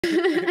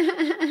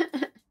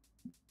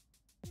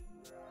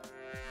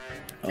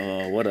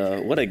Oh, what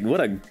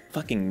a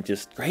fucking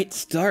just great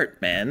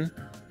start, man.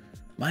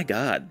 My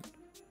God.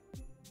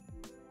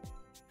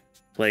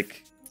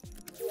 Like,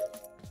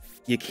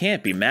 you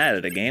can't be mad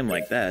at a game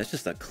like that. It's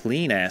just a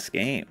clean ass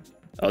game.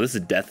 Oh, this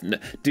is death.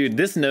 Dude,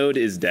 this node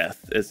is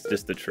death. It's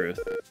just the truth.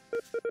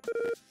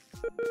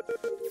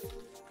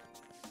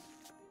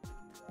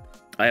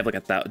 I have like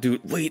 1,000.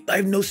 Dude, wait, I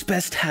have no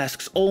spec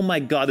tasks. Oh my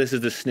God, this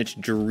is the snitch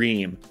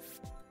dream.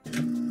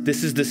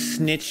 This is the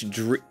snitch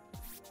dream.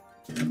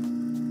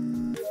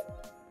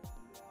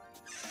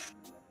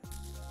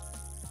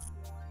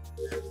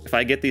 If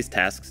I get these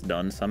tasks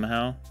done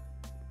somehow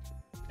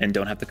and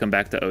don't have to come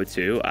back to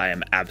O2, I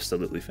am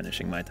absolutely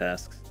finishing my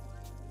tasks.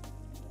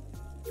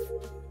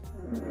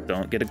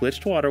 Don't get a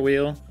glitched water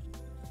wheel.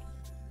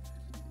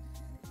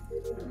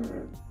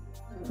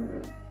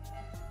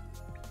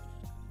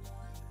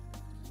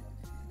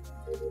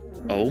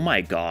 Oh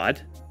my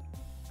God.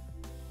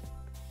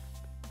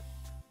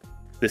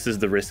 This is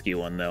the risky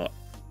one though.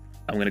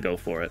 I'm gonna go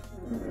for it.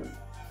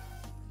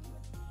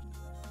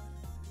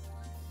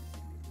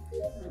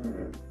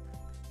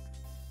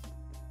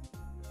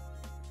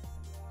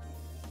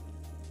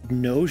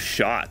 No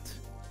shot.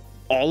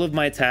 All of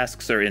my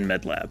tasks are in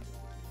med lab.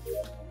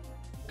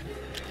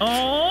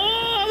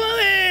 Oh,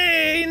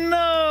 Lily!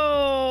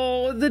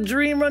 No! The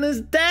dream run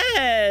is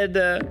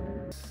dead!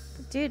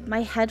 Dude,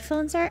 my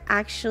headphones are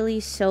actually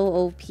so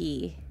OP.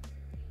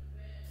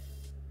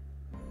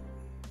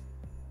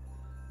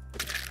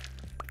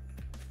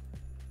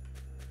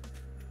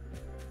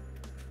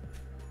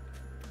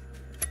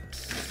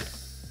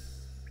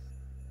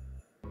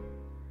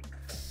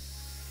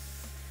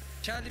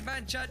 Charlie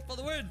man, chat for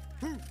the win!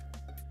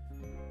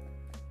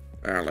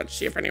 Let's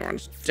see if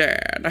anyone's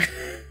dead.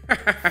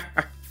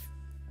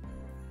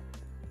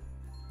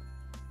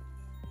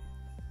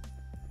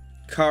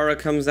 Kara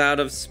comes out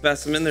of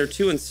specimen. There are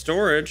 2 in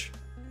storage.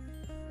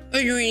 Are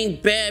you any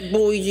bad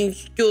boys in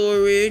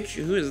storage?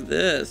 Who is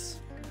this?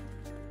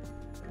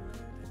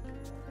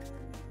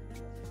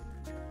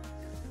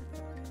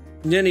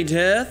 Any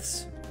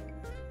deaths?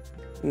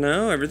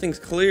 No, everything's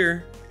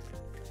clear.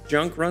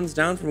 Junk runs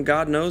down from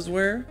God knows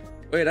where.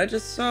 Wait, I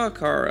just saw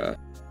Kara.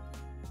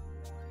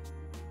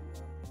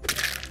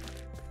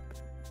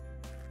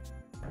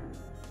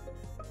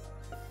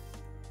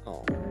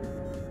 Oh.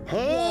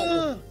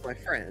 Huh? My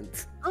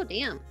friends. Oh,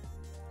 damn.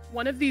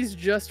 One of these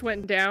just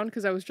went down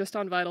because I was just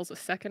on vitals a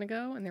second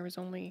ago, and there was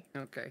only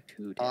 2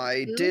 dead.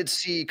 I did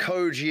see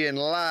Koji in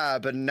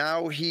lab, and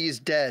now he's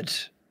dead.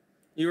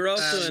 You were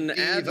also in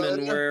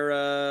admin where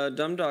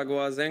Dumdog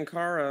was and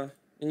Kara,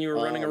 and you were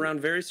running around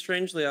very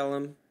strangely,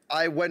 Ellum.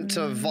 I went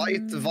to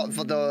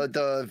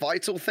the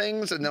vital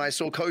things, and then I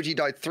saw Koji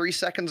died 3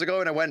 seconds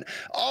ago, and I went,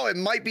 oh, it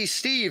might be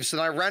Steve. So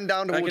then I ran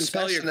down towards I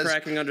can tell you're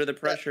cracking under the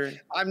pressure.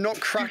 I'm not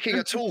cracking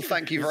at all,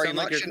 thank you very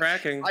much. Like you're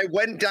cracking. I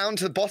went down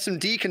to the bottom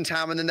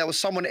decontam, and then there was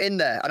someone in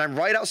there, and I'm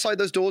right outside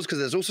those doors because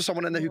there's also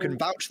someone in there who can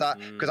vouch that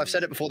because I've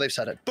said it before they've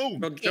said it. Boom.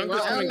 Well, Junk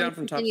was coming down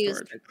from top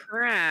storage.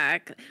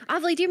 Crack.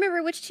 Ovely, do you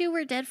remember which 2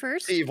 were dead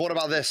first? Steve, what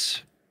about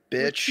this,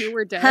 bitch? Which 2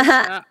 were dead?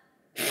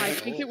 I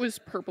think it was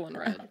purple and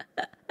red.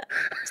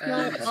 Can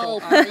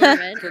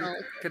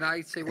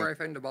I say where I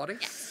found the body?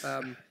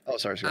 Oh,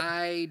 sorry.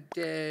 I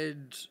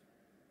did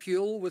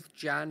fuel with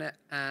Janet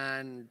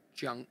and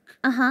Junk.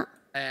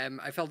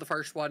 I filled the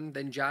first one,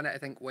 then Janet I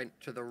think went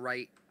to the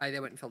right. I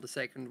then went and filled the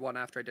second one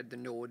after I did the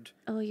node.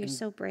 Oh, you're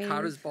so brave.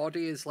 Kara's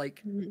body is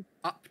like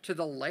up to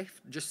the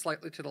left, just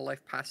slightly to the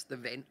left past the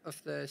vent of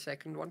the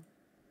second one.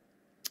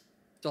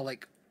 So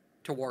like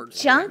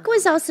towards Junk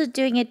was also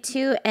doing it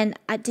too, and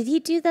did he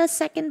do the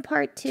second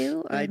part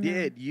too? I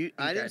did.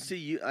 I didn't see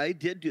you. I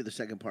did do the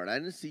second part. I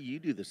didn't see you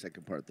do the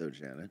second part though,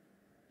 Janet.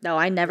 No,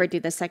 I never do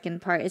the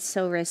second part. It's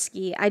so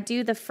risky. I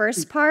do the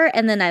first part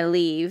and then I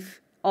leave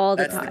all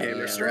the time. That's the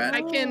gamer strat.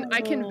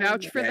 I can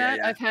vouch for that.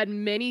 Yeah. I've had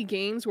many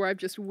games where I've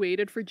just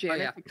waited for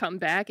Janet to come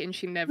back and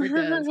she never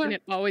does, and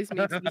it always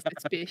makes me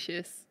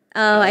suspicious.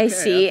 Oh, okay, I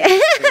see.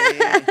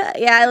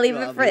 Yeah, I leave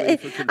it for.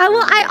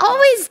 I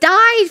always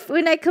die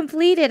when I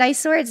complete it. I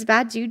swear it's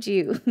bad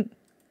juju.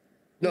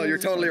 No, you're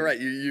totally right.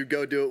 You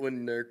go do it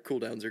when their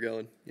cooldowns are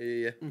going.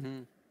 Yeah.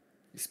 You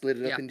split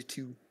it up into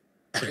 2.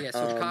 Yeah,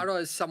 so Kara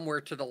is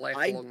somewhere to the left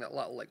along that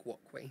little like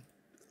walkway.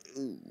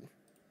 Ooh.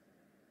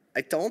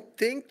 I don't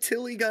think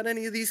Tilly got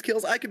any of these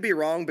kills. I could be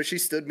wrong, but she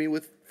stood me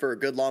for a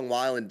good long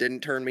while and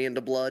didn't turn me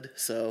into blood.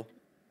 So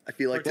I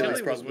feel like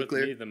Tilly's probably with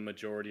clear. Me the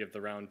majority of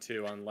the round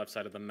 2 on the left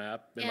side of the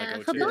map. Yeah,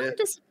 Habam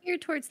disappeared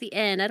towards the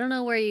end. I don't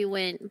know where you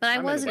went, but I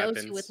was in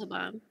O2 with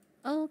Habam.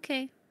 Oh,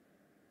 okay.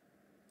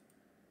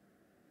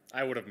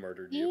 I would have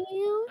murdered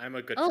you. I'm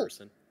a good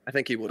person. I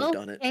think he would have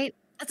done it.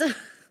 Okay.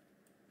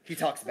 He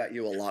talks about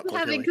you a lot. I'm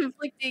having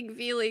conflicting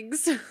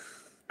feelings.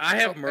 I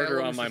have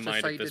murder on my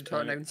mind at this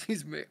point.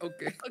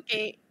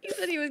 Okay. He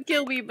said he would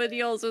kill me, but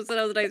he also said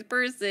I was a nice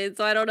person,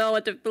 so I don't know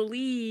what to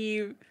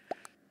believe.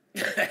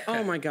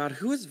 Oh my god,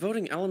 who is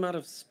voting Ellum out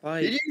of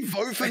spite? Did you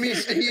vote for me,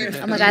 Steve?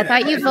 Oh my god, I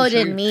thought you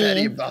voted me.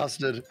 Petty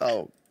bastard.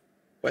 Oh.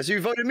 Where's who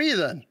voted me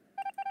then?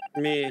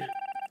 Me.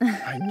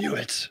 I knew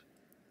it.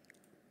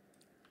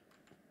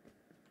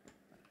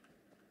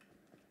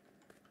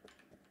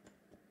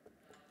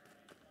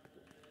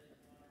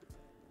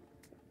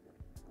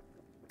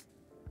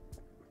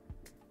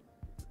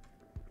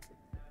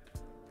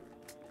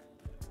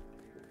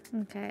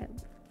 Okay.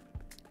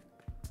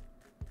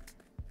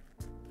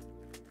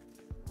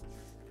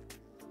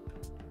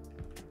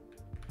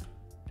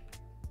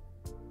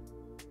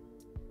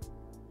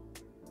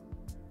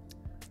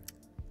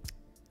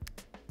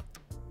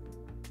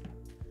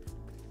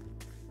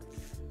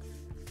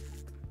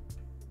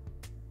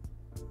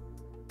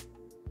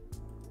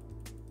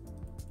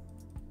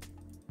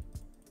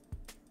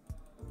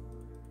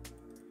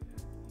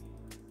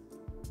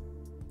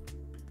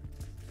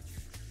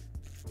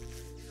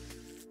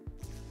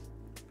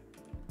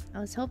 I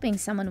was hoping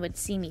someone would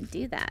see me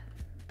do that,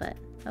 but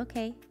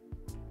okay.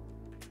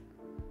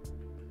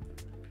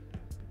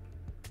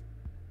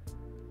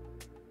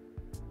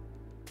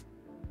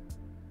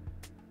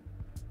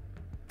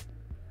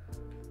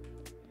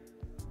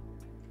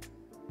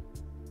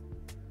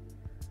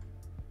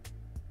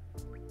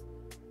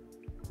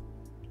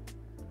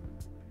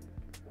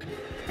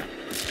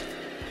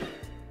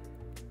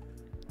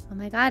 Oh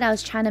my god, I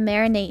was trying to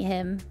marinate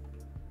him.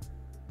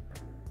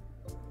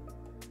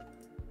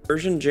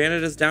 Version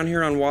Janet is down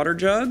here on water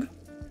jug.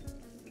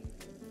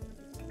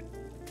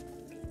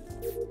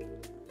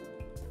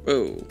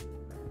 Whoa.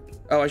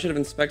 Oh, I should have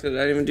inspected it.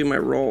 I didn't even do my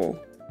roll.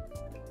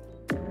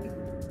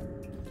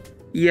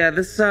 Yeah,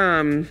 this,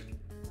 to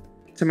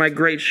my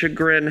great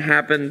chagrin,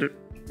 happened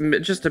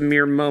just a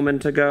mere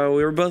moment ago.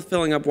 We were both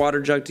filling up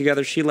water jug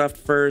together. She left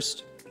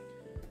first.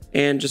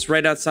 And just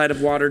right outside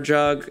of water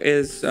jug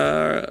is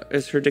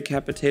her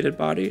decapitated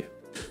body.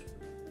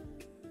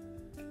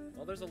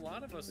 Well, there's a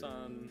lot of us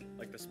on,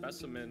 like, the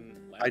specimen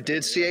lab. I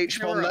did see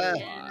H-bomb there.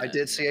 I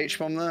did see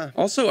H-bomb there.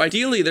 Also,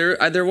 ideally,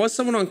 there was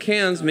someone on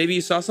cams. Maybe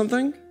you saw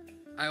something?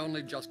 I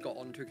only just got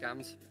onto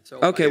cams. So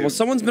Okay, well,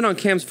 someone's been on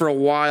cams for a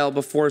while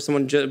before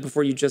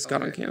before you just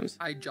got on cams.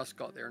 I just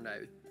got there now.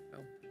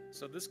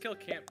 So this kill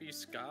can't be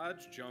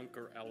Scotch, Junk,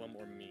 or Ellum,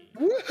 or me.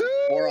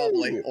 Or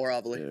Obly. Or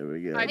Obly. There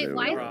we go. Wait,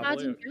 why Or Scotch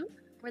Obly. and Junk?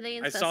 Were they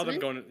in I saw them Specimen?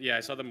 going. Yeah, I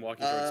saw them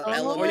walking towards.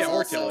 Ellum Yeah, or was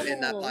also Tilly. in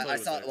that pile. I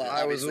saw. Well,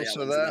 I was obviously also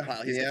Ellum's in there. that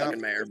pile. He's the Yeah.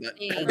 fucking mayor.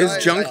 But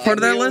Is Junk part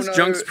of that list?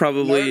 Junk's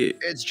probably. No,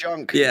 it's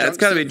Junk. Yeah, it's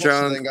gotta be Junk's the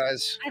boss of Junk. them,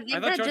 guys. I think I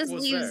thought that Junk just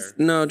was leaves.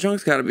 No,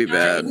 Junk's gotta be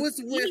bad. Who was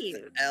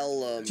with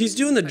Ellum? He's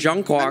doing the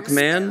junk walk,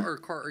 man.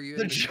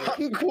 The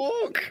Junk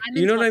walk.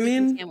 You know what I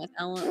mean? With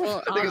Ellen.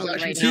 Well, I think it's Ollie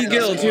actually right T now.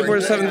 Gill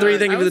 2473.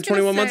 Thank you for the I was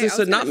gonna 21 months. say- He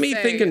said, "Not me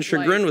thinking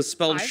chagrin was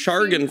spelled I've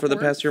Shargan seen for the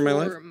Court past year of my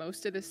life." for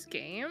most of this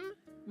game,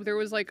 there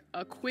was like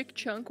a quick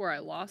chunk where I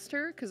lost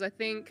her because I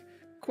think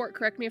Court,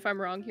 correct me if I'm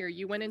wrong here.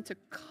 You went into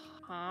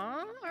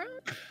comms or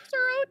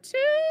O2?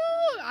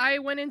 I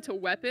went into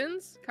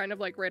weapons, kind of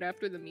like right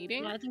after the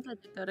meeting. Yeah, I think I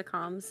did go to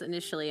comms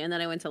initially, and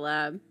then I went to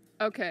lab.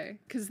 Okay,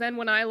 because then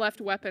when I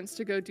left weapons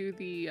to go do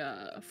the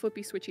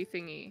flippy switchy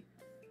thingy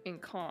in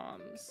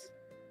comms,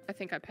 I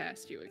think I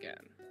passed you again.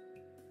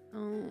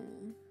 Oh.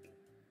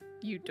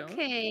 You don't?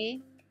 Okay.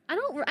 I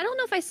don't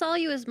know if I saw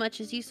you as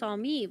much as you saw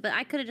me, but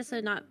I could have just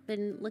not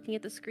been looking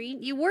at the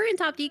screen. You were in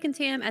top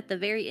decontam at the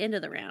very end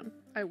of the round.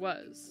 I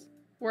was.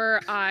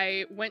 Where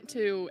I went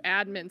to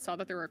admin, saw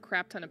that there were a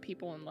crap ton of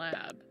people in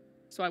lab.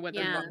 So I went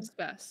to Yeah.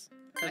 spec.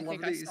 I I love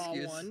think the I saw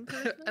excuse. one.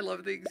 I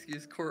love the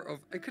excuse, Court, of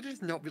I could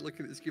just not be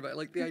looking at the screen. I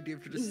like the idea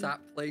of you just sat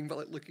playing, but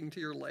like looking to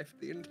your left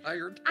the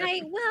entire time.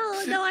 I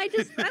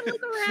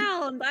look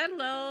around. I don't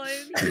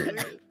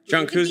know.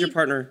 Junk, who's your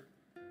partner?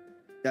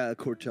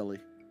 Cortelli.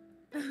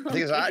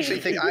 I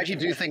actually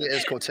do think it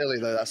is Cortilli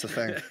though. That's the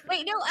thing.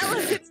 Wait, no,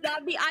 Ellen, it's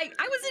not me. I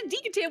was in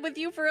decontam with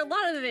you for a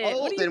lot of it.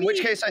 Oh, in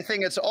which case I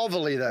think it's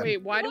Ovally then.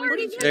 Wait, why do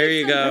we? There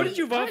you go. Who did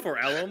you vote for,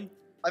 Ellum?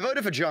 I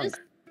voted for Junk.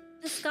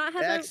 Does Scott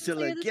have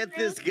Excellent. Get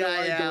this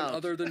guy I don't, out.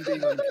 other than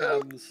being on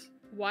cams.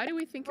 Why do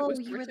we think it Oh, was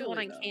you were the one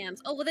on Cortilli, though?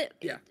 cams. Oh, well,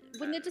 Yeah.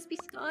 wouldn't it just be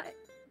Scott?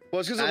 Well,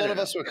 it's because a I lot don't of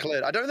us were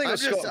cleared. I don't think it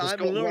was I'm Scott. just- Was I'm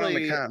Scott one on the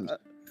literally, cams.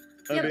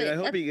 I Yeah, mean, I but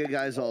hope that's you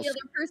guys all. The other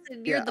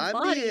person near the I'm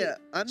body.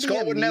 I'm the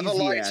Scott would never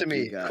lie to amnesiac, me,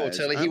 you guys.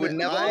 Cortelli. He would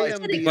never I lie am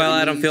to me. the Well,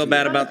 I don't feel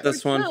bad amnesiac. about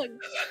this one.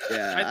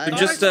 Yeah, I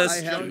Just thought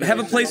I saw have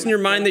a place in your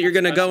mind that you're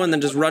gonna go and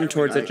then just run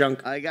towards it,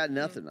 Junk. I got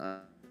nothing.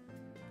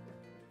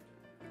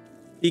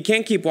 You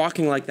can't keep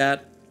walking like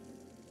that.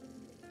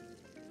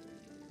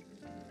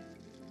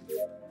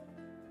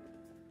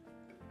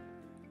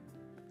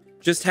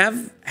 Just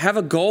have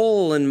a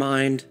goal in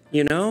mind,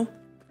 you know?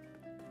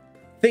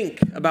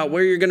 Think about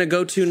where you're gonna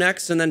go to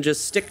next and then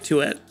just stick to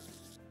it.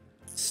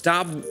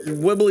 Stop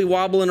wibbly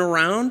wobbling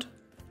around.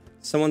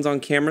 Someone's on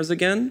cameras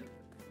again.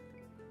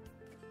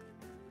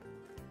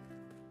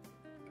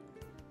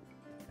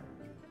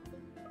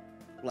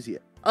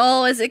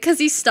 Oh, is it because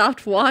he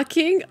stopped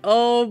walking?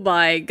 Oh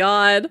my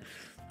god.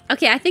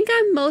 Okay, I think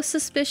I'm most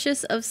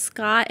suspicious of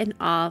Scott and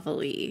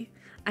Ovally.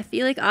 I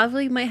feel like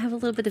Ovally might have a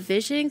little bit of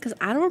vision because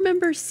I don't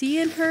remember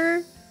seeing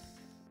her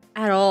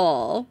at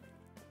all.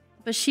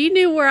 But she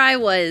knew where I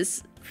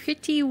was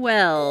pretty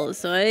well,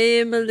 so I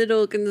am a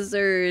little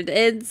concerned.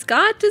 And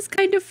Scott is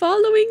kind of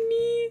following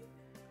me.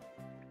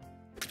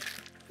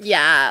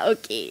 Yeah,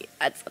 okay.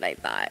 That's what I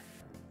thought.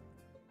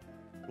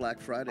 Black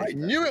Friday. I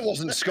knew it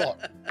wasn't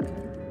Scott.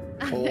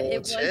 It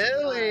was Scott.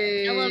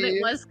 Tilly. I love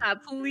it was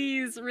Scott.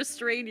 Please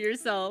restrain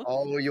yourself.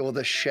 Oh, you're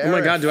the sheriff. Oh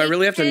my god, do I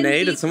really have to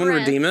nay? Did someone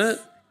redeem it?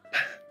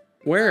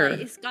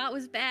 Where? Scott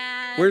was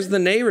bad. Where's the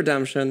nay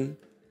redemption?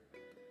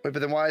 Wait, but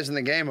then why isn't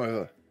the game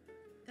over?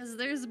 Because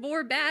there's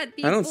more bad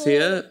people. I don't see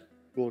it.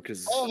 Well,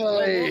 because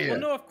We'll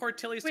know if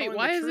Cortilli's telling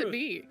why the is truth. it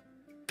me?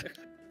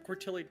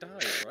 Cortilli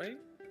died, right?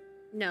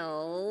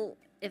 No.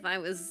 If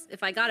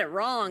I got it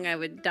wrong, I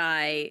would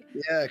die.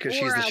 Yeah, because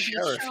she's the I'll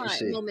sheriff, be you shot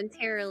see.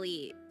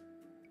 momentarily.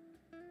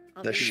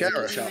 The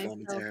sheriff. Shot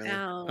momentarily.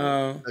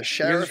 Oh. The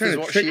sheriff You're is trying to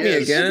what trick she me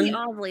is. again?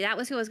 That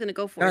was who I was going to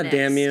go for God next.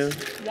 damn you.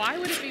 Why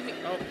would it be me?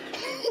 Oh.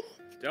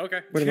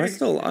 Okay. Wait, am I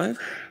still alive?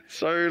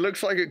 So it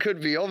looks like it could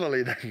be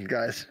Amelie then,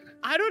 guys.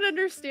 I don't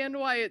understand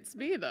why it's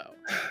me though.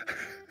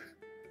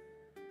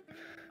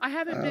 I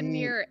haven't been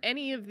near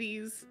any of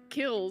these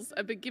kills.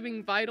 I've been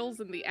giving vitals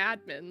in the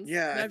admins.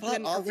 Yeah, I and thought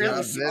been Amelie around-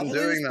 was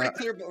pretty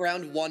clear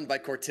round 1 by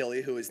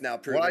Cortilli, who is now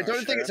proven. Well, I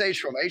don't think it's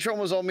H-Rom. H-Rom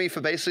was on me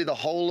for basically the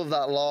whole of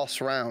that last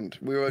round.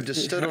 We were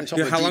just stood on top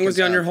of How long was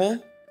he on your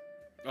hole?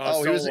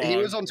 Oh, he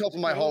was on top of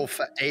my hole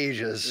for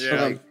ages.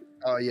 Yeah. Like,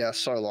 oh yeah,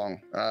 so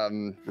long.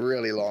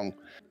 Really long.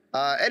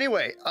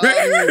 Anyway.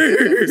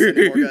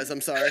 Anymore, guys, I'm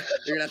sorry.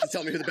 You're gonna have to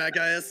tell me who the bad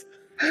guy is.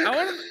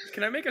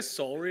 Can I make a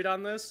soul read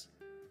on this?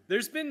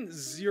 There's been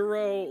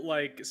 0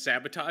 like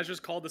sabotages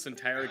called this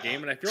entire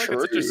game, and I feel like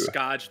it's such a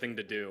Scotch thing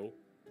to do.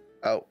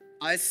 Oh.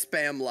 I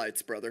spam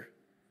lights, brother.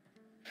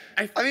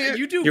 I mean,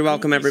 you do. You're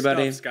welcome, goofy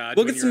everybody. stuff, Scotch,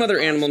 We'll when get some you're other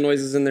in animal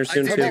noises in there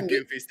soon, I do too.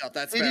 goofy stuff,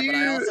 that's fair, but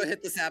I also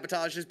hit the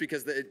sabotages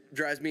because it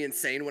drives me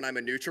insane when I'm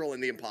a neutral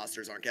and the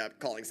imposters aren't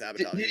calling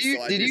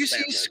sabotages. Did you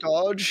see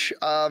Scourge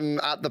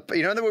at the,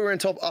 you know that we were in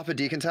top upper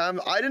Deacon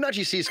Tam? I didn't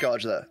actually see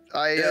Scourge there.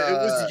 It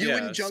was you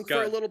and Junk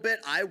for a little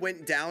bit. I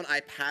went down, I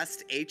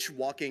passed H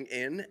walking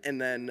in, and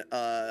then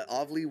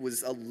Ovly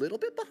was a little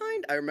bit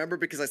behind. I remember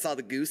because I saw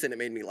the goose and it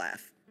made me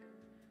laugh.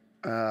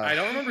 I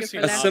don't remember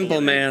seeing A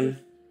simple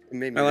man.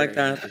 I like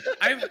that.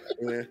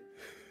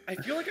 I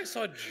feel like I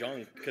saw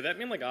Junk. Could that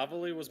mean like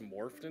Avali was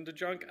morphed into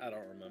Junk? I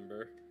don't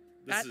remember.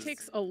 That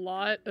takes a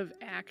lot of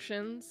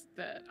actions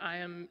that I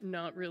am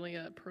not really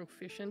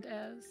proficient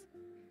as.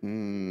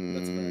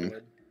 That's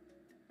valid.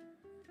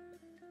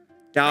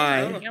 Die.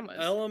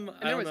 And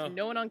there was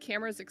no one on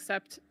cameras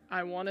except,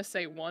 I want to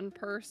say, one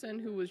person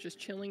who was just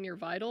chilling near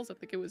vitals. I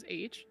think it was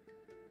H.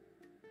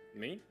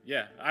 Me?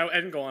 Yeah. I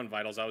didn't go on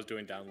vitals. I was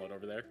doing download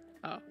over there.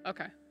 Oh,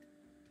 okay.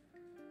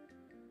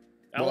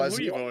 Alan, who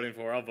are you voting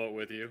for? I'll vote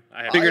with you.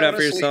 Figure it out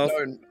for yourself.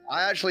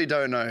 I actually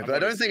don't know, but I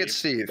don't think it's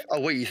Steve. Oh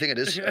wait, you think it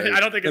is? I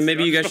don't think it's Then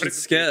maybe you guys should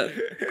skip.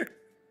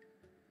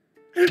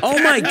 Oh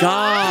my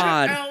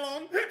god!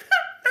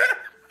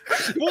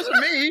 It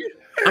wasn't me.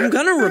 I'm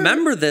gonna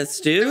remember this,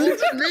 It dude.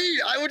 wasn't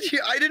me.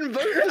 I didn't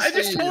vote for Steve. I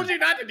just told you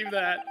not to do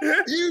that.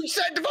 You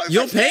said to vote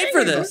You'll for pay Steve.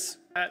 for this.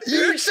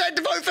 You said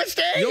to vote for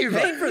Steve. You'll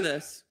pay for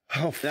this.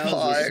 Oh, That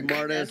was the fuck.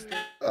 smartest.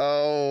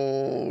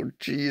 Oh,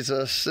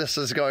 Jesus. This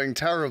is going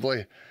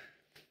terribly.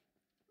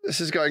 This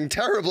is going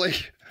terribly.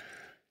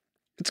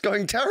 It's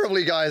going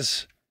terribly,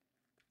 guys.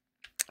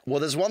 Well,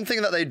 there's one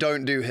thing that they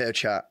don't do here,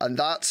 chat, and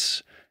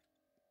that's...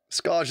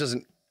 Scarge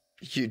doesn't...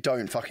 You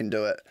don't fucking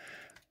do it.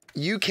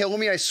 You kill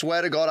me, I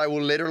swear to God, I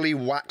will literally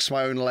wax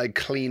my own leg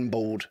clean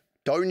bald.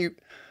 Don't you...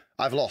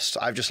 I've lost.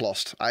 I've just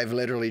lost. I've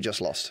literally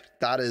just lost.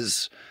 That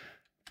is...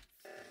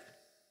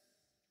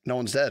 No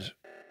one's dead.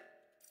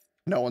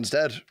 No one's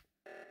dead.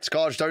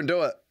 Scarge, don't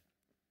do it.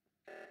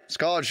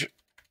 Scarge.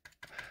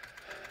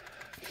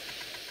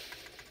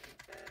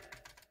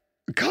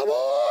 Come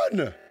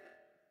on!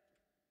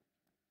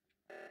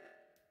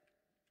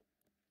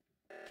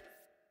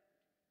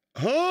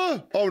 Huh?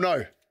 Oh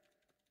no.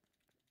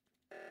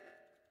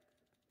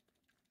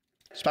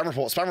 Spam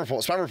report, spam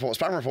report, spam report,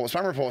 spam report,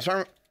 spam report,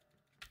 spam.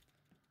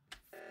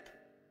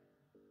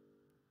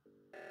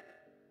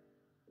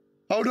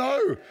 Oh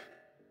no!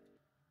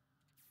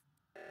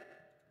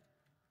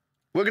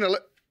 We're gonna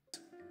let.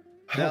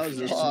 That was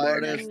the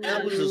smartest.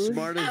 That was the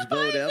smartest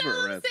vote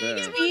ever, right there.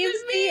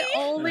 He's the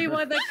only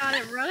one that got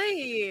it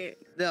right.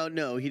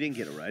 No, he didn't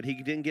get it right. He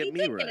didn't get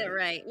me right. Get it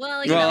right.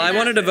 Well, I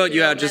wanted to vote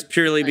you out just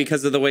purely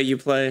because of the way you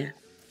play.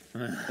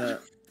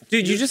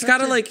 Dude, you just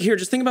gotta like, here,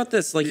 just think about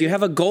this. Like, you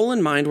have a goal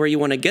in mind where you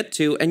want to get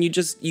to, and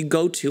you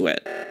go to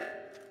it.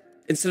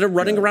 Instead of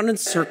running around in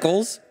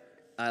circles.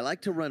 I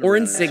like to run or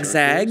in around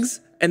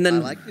zigzags, and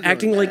then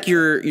acting like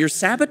you're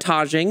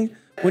sabotaging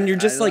when you're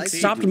just like,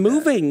 stopped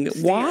moving.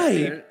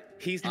 Why?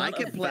 He's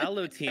not a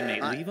fellow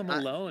teammate. Leave him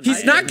alone.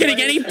 He's not getting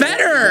any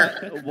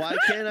better. Why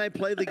can't I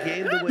play the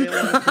game the way I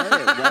want to play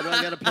it? Why do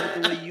I gotta play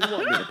it the way you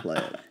want me to play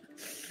it?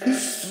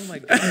 Oh my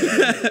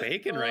god, you're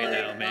bacon right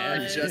now,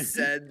 man. I just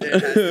said there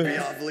has to be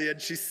Ovely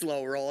and she's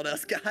slow rolling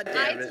us. God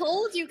damn it. I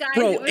told you guys.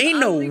 Bro, ain't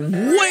no way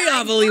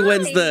Ovely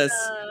wins this.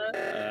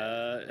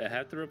 I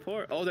have to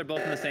report. Oh, they're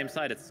both on the same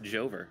side. It's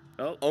Jover.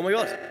 Oh my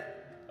god.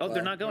 Oh,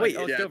 they're not going. Wait,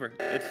 oh, it's yeah. Jover.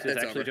 It's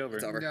actually over. Jover.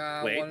 It's over.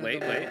 No, Wait.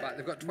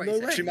 They've got 20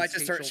 seconds. She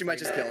might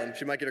just kill him.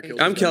 She might get her killed.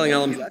 I'm killing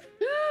him.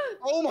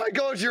 Oh my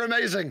god, you're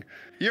amazing.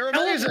 You're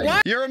amazing.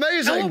 Ellen, you're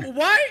amazing. Ellen,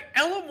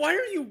 why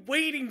are you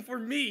waiting for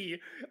me?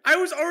 I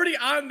was already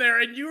on there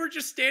and you were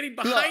just standing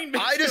behind me.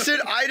 I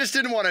just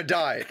didn't want to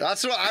die.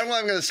 That's what I'm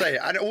going to say.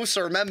 And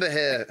also remember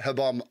here,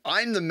 Habom,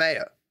 I'm the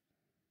mayor.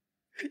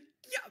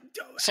 Yeah,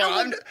 so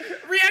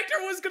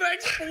reactor was gonna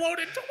explode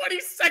in 20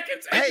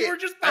 seconds, and you were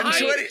just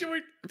behind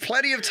doing.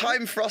 Plenty of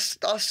time for us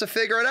to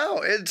figure it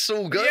out. It's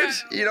all good,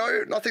 you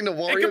know, nothing to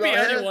worry about. It could be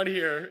anyone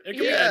here. It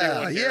could be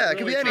anyone here. Yeah, it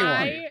could be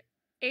anyone.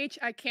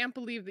 I can't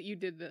believe that you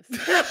did this.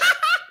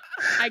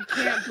 I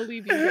can't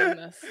believe you've done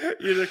this.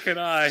 Neither can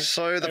I.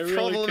 So the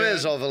problem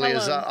is, Ovely,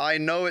 is that I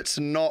know it's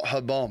not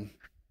Habom,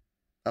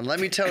 and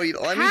let me tell you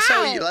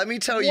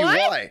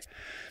why.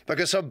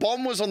 Because her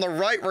bomb was on the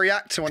right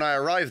reactor when I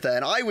arrived there,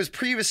 and I was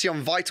previously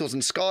on vitals,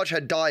 and Scarge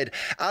had died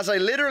as I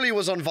literally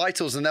was on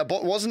vitals, and there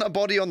wasn't a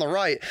body on the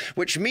right,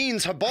 which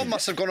means her bomb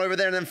must have gone over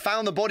there and then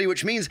found the body,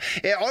 which means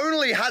it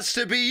only has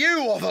to be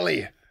you,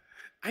 Ovely.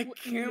 I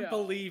can't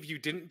believe you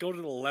didn't go to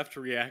the left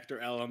reactor,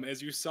 Ellum,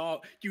 as you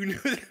knew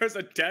there was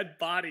a dead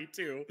body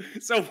too.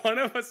 So one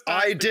of us.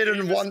 I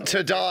didn't want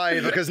to die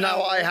because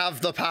now I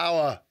have the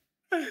power.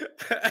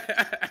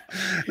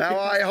 Now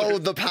I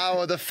hold the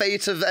power. The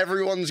fate of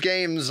everyone's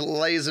games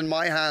lays in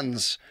my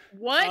hands.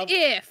 What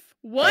if?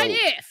 What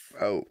if?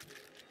 Oh.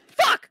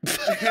 Fuck!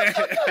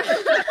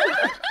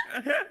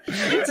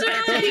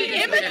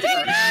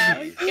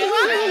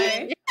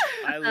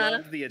 I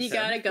love the attempt. You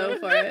gotta go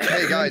for it.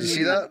 Hey guys, you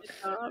see that?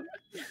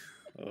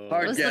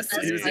 Hard guess.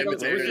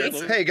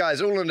 Hey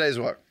guys, all in a day's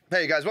work.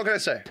 Hey guys, what can I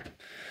say?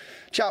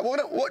 Chat, what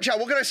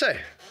can I say?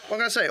 What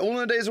can I say? All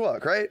in a day's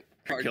work, right?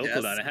 Kill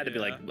cooldown. It had to be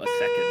like a second,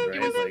 right?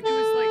 It was like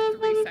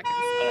 3 seconds.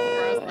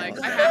 Where I was like,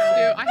 I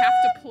have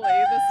to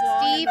play this long.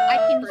 Steve, I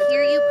can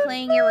hear you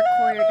playing your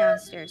recorder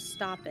downstairs.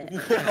 Stop it.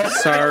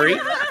 Sorry.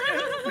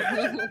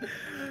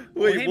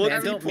 Wait, hey,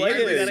 man, don't play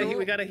it.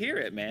 We gotta hear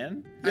it,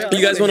 man. Yeah,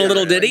 you guys want a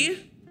little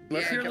ditty?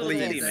 Let's hear a little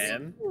ditty,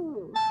 man.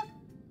 Oh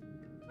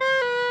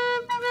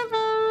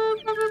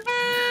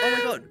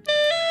my god.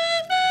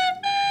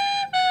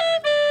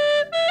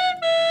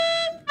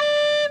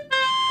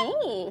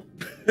 Oh.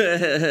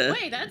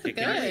 Wait, that's good.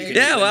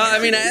 Yeah, well, I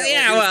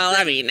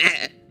mean,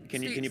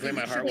 Can you play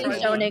My Heart Will Please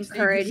Go don't On?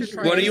 encourage.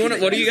 What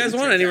do you guys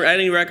want?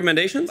 Any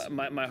recommendations?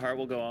 My Heart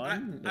Will Go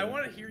On. I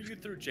want to hear you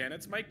through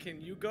Janet's mic. Can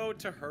you go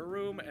to her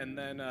room and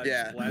then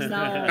Yeah. No.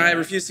 I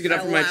refuse to get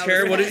up from my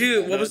chair. What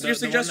was your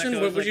suggestion?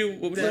 What would you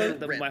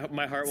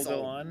My Heart Will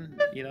Go On,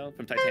 you know,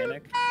 from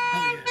Titanic.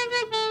 Oh yeah.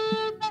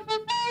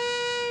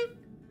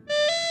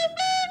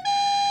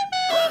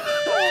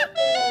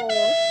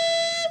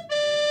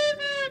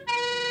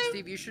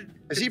 Steve, you should.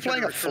 Is he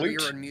playing a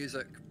flute? And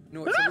music.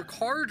 No, it's a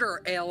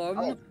recorder,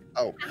 Ellum.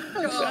 Oh.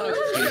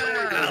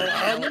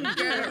 Ellum, get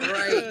it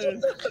right.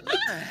 What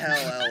the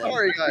hell, Ellen?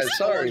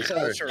 Sorry,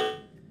 guys. Sorry.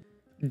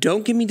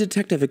 Don't give me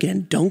detective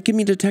again. Don't give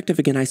me detective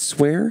again. I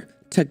swear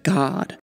to God.